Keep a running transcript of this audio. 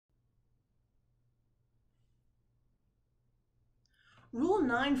Rule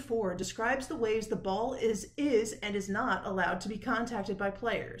 9.4 describes the ways the ball is and is not allowed to be contacted by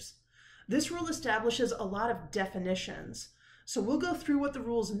players. This rule establishes a lot of definitions, so we'll go through what the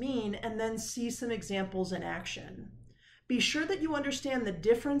rules mean and then see some examples in action. Be sure that you understand the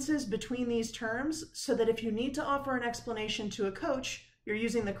differences between these terms so that if you need to offer an explanation to a coach, you're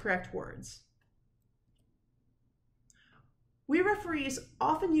using the correct words. We referees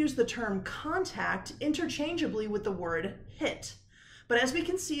often use the term contact interchangeably with the word hit. But as we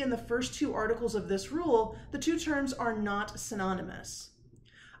can see in the first two articles of this rule, the two terms are not synonymous.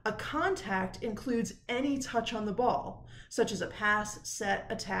 A contact includes any touch on the ball, such as a pass, set,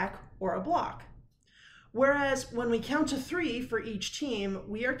 attack, or a block. Whereas when we count to 3 for each team,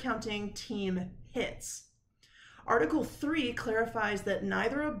 we are counting team hits. Article 3 clarifies that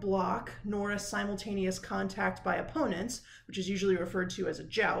neither a block nor a simultaneous contact by opponents, which is usually referred to as a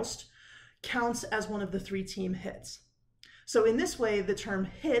joust, counts as one of the 3 team hits. So in this way, the term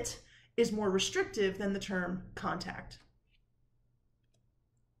hit is more restrictive than the term contact.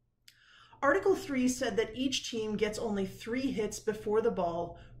 Article 3 said that each team gets only 3 hits before the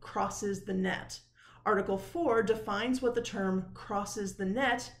ball crosses the net. Article 4 defines what the term crosses the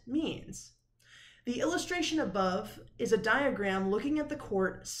net means. The illustration above is a diagram looking at the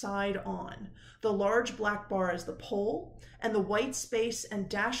court side on. The large black bar is the pole, and the white space and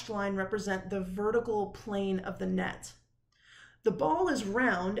dashed line represent the vertical plane of the net. The ball is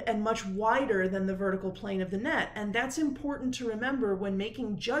round and much wider than the vertical plane of the net, and that's important to remember when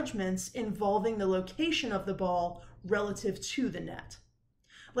making judgments involving the location of the ball relative to the net.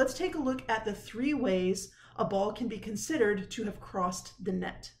 Let's take a look at the 3 ways a ball can be considered to have crossed the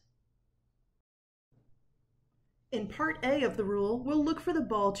net. In Part A of the rule, we'll look for the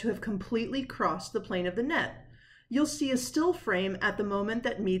ball to have completely crossed the plane of the net. You'll see a still frame at the moment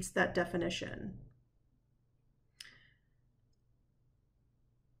that meets that definition.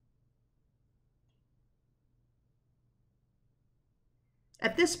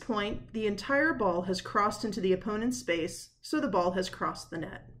 At this point, the entire ball has crossed into the opponent's space, so the ball has crossed the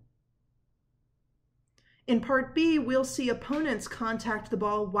net. In Part B, we'll see opponents contact the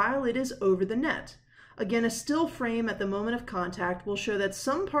ball while it is over the net. Again, a still frame at the moment of contact will show that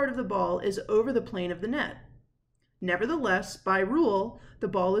some part of the ball is over the plane of the net. Nevertheless, by rule, the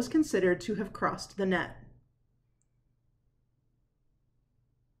ball is considered to have crossed the net.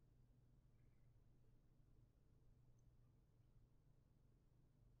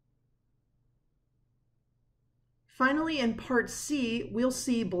 Finally, in Part C, we'll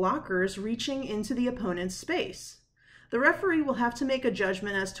see blockers reaching into the opponent's space. The referee will have to make a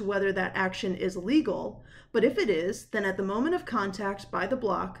judgment as to whether that action is legal, but if it is, then at the moment of contact by the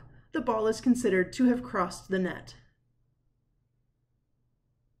block, the ball is considered to have crossed the net.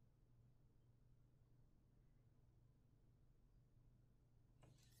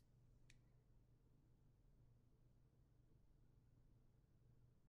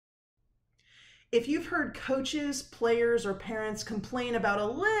 If you've heard coaches, players, or parents complain about a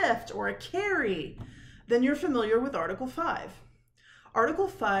lift or a carry, then you're familiar with Article 5. Article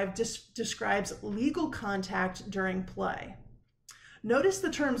 5 describes legal contact during play. Notice the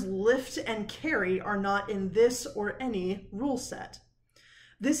terms lift and carry are not in this or any rule set.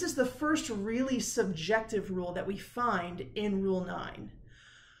 This is the first really subjective rule that we find in Rule 9.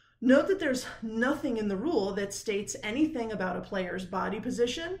 Note that there's nothing in the rule that states anything about a player's body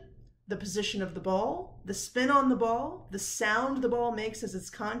position, the position of the ball, the spin on the ball, the sound the ball makes as it's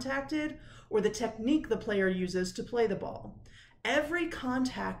contacted, or the technique the player uses to play the ball. Every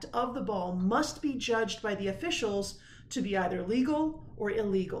contact of the ball must be judged by the officials to be either legal or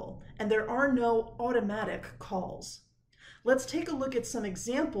illegal, and there are no automatic calls. Let's take a look at some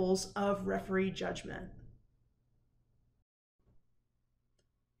examples of referee judgment.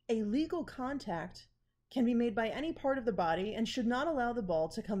 A legal contact can be made by any part of the body and should not allow the ball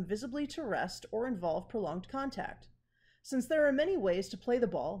to come visibly to rest or involve prolonged contact. Since there are many ways to play the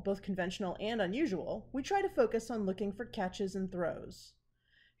ball, both conventional and unusual, we try to focus on looking for catches and throws.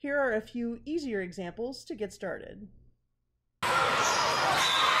 Here are a few easier examples to get started.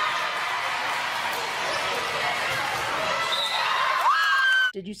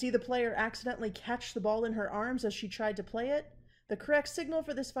 Did you see the player accidentally catch the ball in her arms as she tried to play it? The correct signal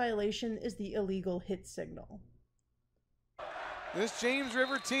for this violation is the illegal hit signal. This James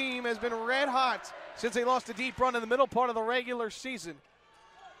River team has been red hot since they lost a deep run in the middle part of the regular season.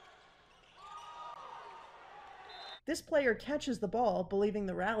 This player catches the ball, believing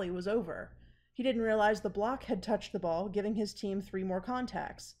the rally was over. He didn't realize the block had touched the ball, giving his team 3 more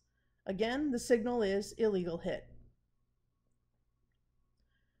contacts. Again, the signal is illegal hit.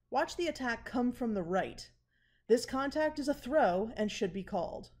 Watch the attack come from the right. This contact is a throw and should be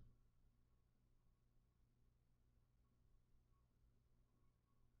called.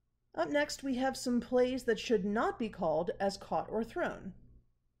 Up next, we have some plays that should not be called as caught or thrown.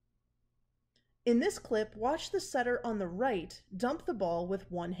 In this clip, watch the setter on the right dump the ball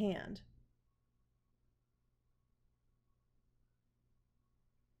with one hand.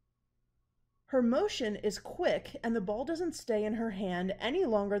 Her motion is quick, and the ball doesn't stay in her hand any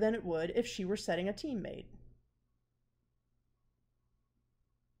longer than it would if she were setting a teammate.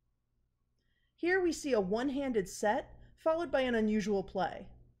 Here we see a one-handed set followed by an unusual play.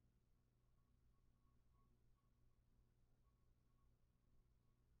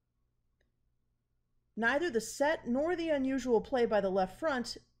 Neither the set nor the unusual play by the left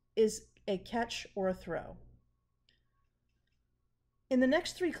front is a catch or a throw. In the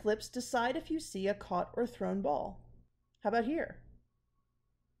next three clips, decide if you see a caught or thrown ball. How about here?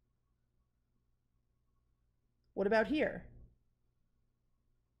 What about here?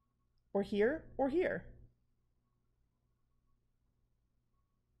 Or here, or here?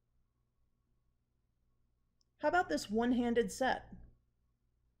 How about this one-handed set?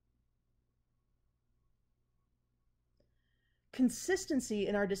 Consistency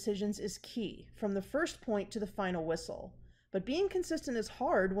in our decisions is key, from the first point to the final whistle. But being consistent is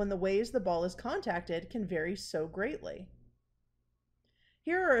hard when the ways the ball is contacted can vary so greatly.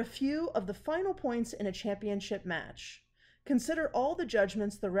 Here are a few of the final points in a championship match. Consider all the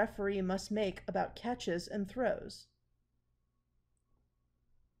judgments the referee must make about catches and throws.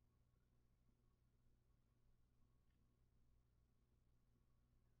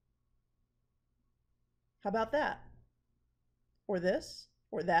 How about that? Or this?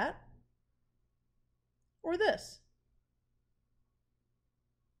 Or that? Or this?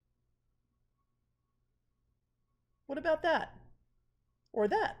 What about that? Or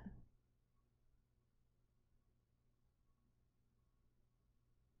that?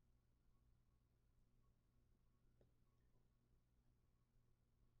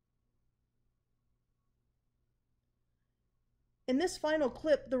 In this final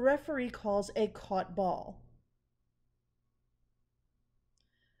clip, the referee calls a caught ball.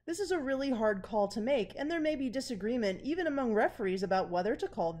 This is a really hard call to make, and there may be disagreement even among referees about whether to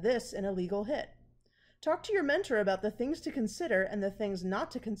call this an illegal hit. Talk to your mentor about the things to consider and the things not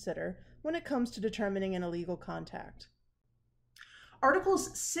to consider when it comes to determining an illegal contact.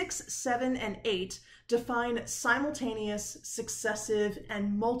 Articles 6, 7, and 8 define simultaneous, successive,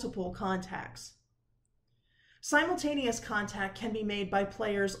 and multiple contacts. Simultaneous contact can be made by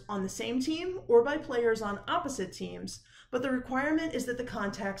players on the same team or by players on opposite teams, but the requirement is that the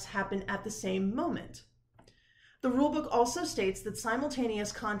contacts happen at the same moment. The rulebook also states that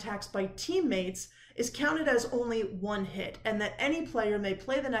simultaneous contacts by teammates is counted as only one hit, and that any player may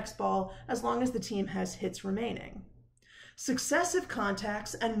play the next ball as long as the team has hits remaining. Successive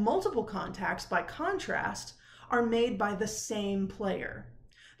contacts and multiple contacts, by contrast, are made by the same player.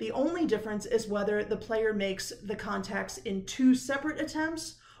 The only difference is whether the player makes the contacts in two separate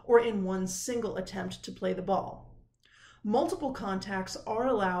attempts or in one single attempt to play the ball. Multiple contacts are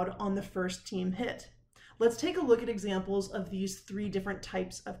allowed on the first team hit. Let's take a look at examples of these three different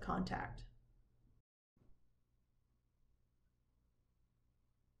types of contact.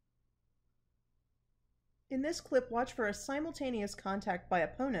 In this clip, watch for a simultaneous contact by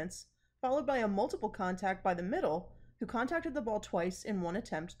opponents, followed by a multiple contact by the middle, who contacted the ball twice in one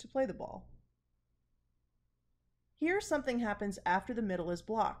attempt to play the ball. Here, something happens after the middle is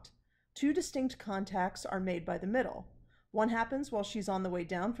blocked. Two distinct contacts are made by the middle. One happens while she's on the way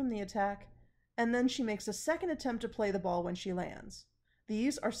down from the attack, and then she makes a second attempt to play the ball when she lands.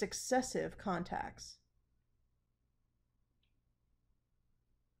 These are successive contacts.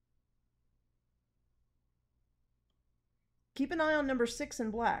 Keep an eye on number 6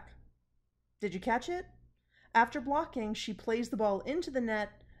 in black. Did you catch it? After blocking, she plays the ball into the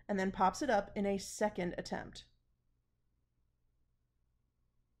net and then pops it up in a second attempt.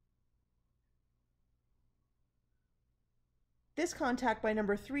 This contact by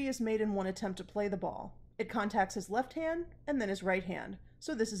number 3 is made in one attempt to play the ball. It contacts his left hand and then his right hand,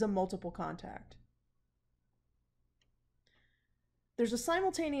 so this is a multiple contact. There's a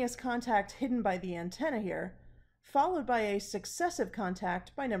simultaneous contact hidden by the antenna here, followed by a successive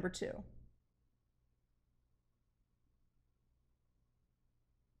contact by number 2.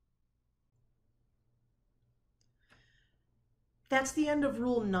 That's the end of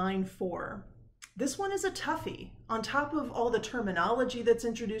Rule 9.4. This one is a toughie. On top of all the terminology that's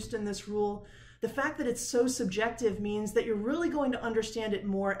introduced in this rule, The fact that it's so subjective means that you're really going to understand it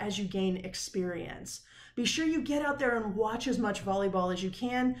more as you gain experience. Be sure you get out there and watch as much volleyball as you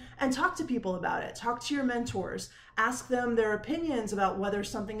can and talk to people about it. Talk to your mentors. Ask them their opinions about whether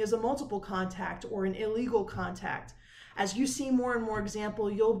something is a multiple contact or an illegal contact. As you see more and more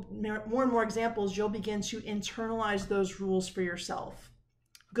examples, you'll begin to internalize those rules for yourself.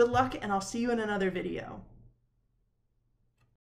 Good luck, and I'll see you in another video.